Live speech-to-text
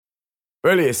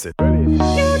Release it.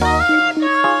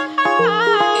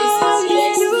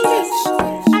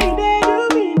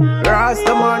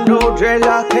 Rastaman, no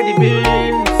dreadlock, Eddy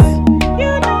Billz.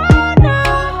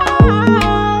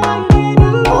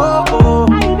 Oh, oh,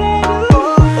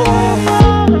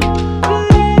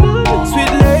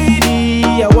 sweet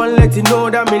lady, I wanna let you know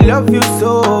that me love you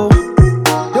so.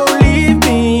 Don't leave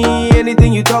me,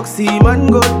 anything you talk, see, man,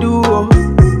 go do.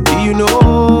 Do you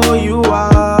know you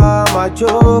are my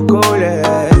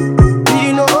chocolate? Do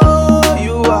you know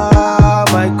you are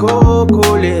my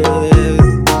chocolate?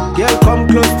 Girl, come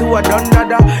close to a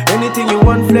dundada. Anything you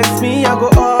want, flex me, I go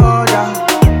order.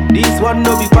 This one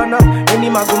no be banner. Any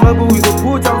magu we go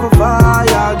put on for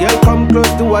fire. Girl, come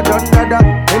close to a dundada.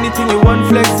 Anything you want,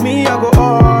 flex me, I go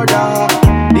order.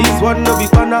 This one no be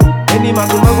banner. Any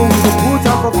magu we go put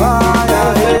on for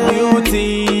fire. Hey,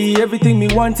 beauty, everything me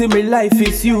want in my life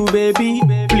is you, baby.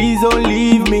 Please don't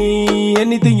leave me.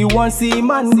 Anything you want, see,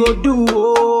 man, go do.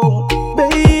 Oh,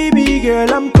 baby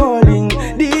girl, I'm calling.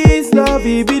 This love,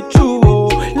 it be true. Oh,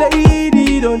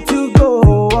 lady, don't you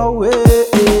go away.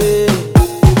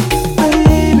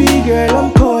 Baby girl,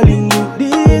 I'm calling you.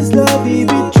 This love, it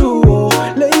be true. Oh,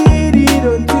 lady,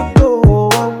 don't you go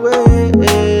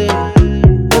away.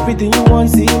 Everything you want,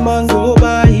 see, man, go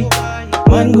buy.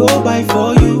 Man, go buy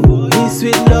for you. This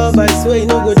sweet love, I swear, you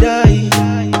no go die.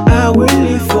 I will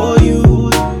live for you.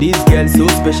 This girl so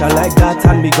special like that,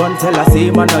 and me gon' tell her,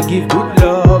 say, man, I give good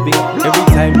loving. Every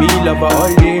time me love her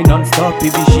all day, non-stop.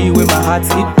 If it's she with my heart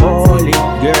keep falling.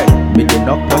 Girl, me dey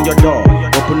knock on your door.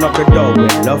 Open up the door when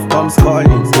love comes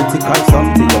calling. Critical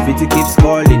something, your beauty keeps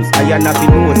calling. I and I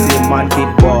know, say, man,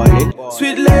 keep balling.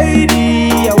 Sweet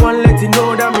lady, I wanna let you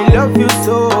know that me love you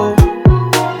so.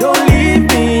 Don't leave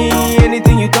me,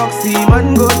 anything you talk, see,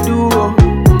 man, go do.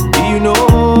 Do you know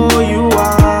you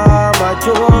are my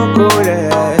chocolate?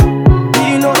 Do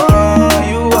you know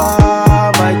you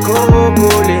are my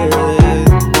chocolate?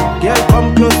 Girl,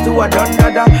 come close to a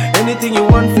dundada. Anything you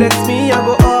want, flex me, I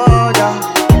go order.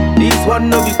 This one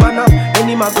no be banner.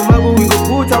 Any magu we go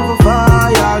put on for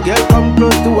fire. Girl, come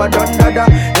close to a dundada.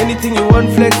 Anything you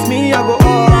want, flex me, I go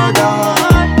order.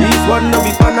 This one no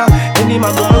be banner. Any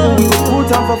magu we go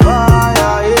put on for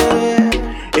fire. Yeah.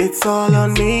 It's all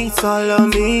on me, it's all on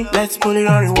me. Let's pull it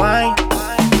on rewind.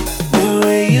 The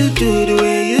way you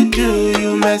do,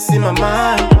 you mess in my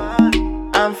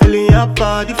mind. I'm feeling your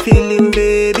body, feeling,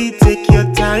 baby, take your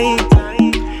time.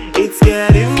 It's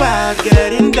getting wild,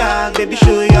 getting dark, baby,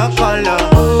 show your color.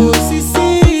 Oh,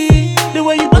 see, the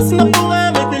way you bustin' up the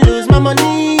way, make me lose my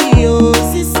money. Oh,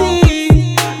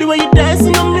 see, the way you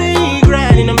dancing on me,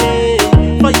 grinding on me.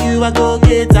 For you, I go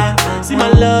get her. See my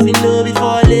love, you know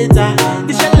before later.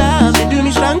 This your love, you do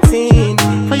me strong thing.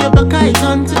 For your back, I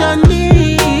turn to Dundee.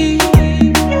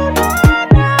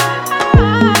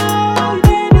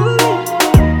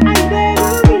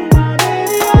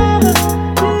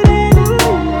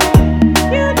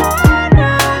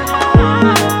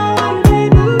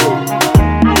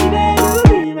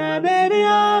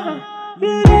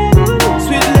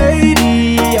 Sweet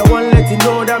lady, I wanna let you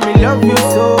know that me love you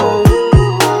so.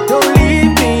 Don't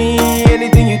leave me,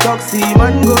 anything you talk, see,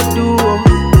 man, go do.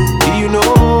 Do you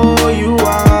know you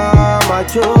are my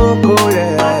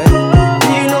chocolate? Do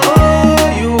you know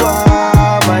you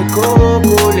are my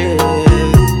chocolate?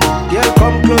 Girl,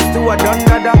 come close to a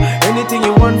dundada. Anything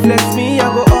you want, flex me, I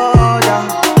go order.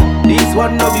 This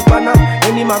one no be banner.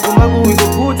 Any magu we go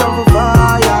put on for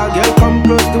fire. Girl, come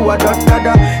close to a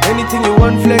dundada. Anything you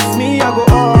want, flex me, I go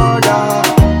order.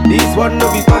 This one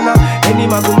no be banner. Any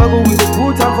magu we go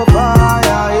put on for fire.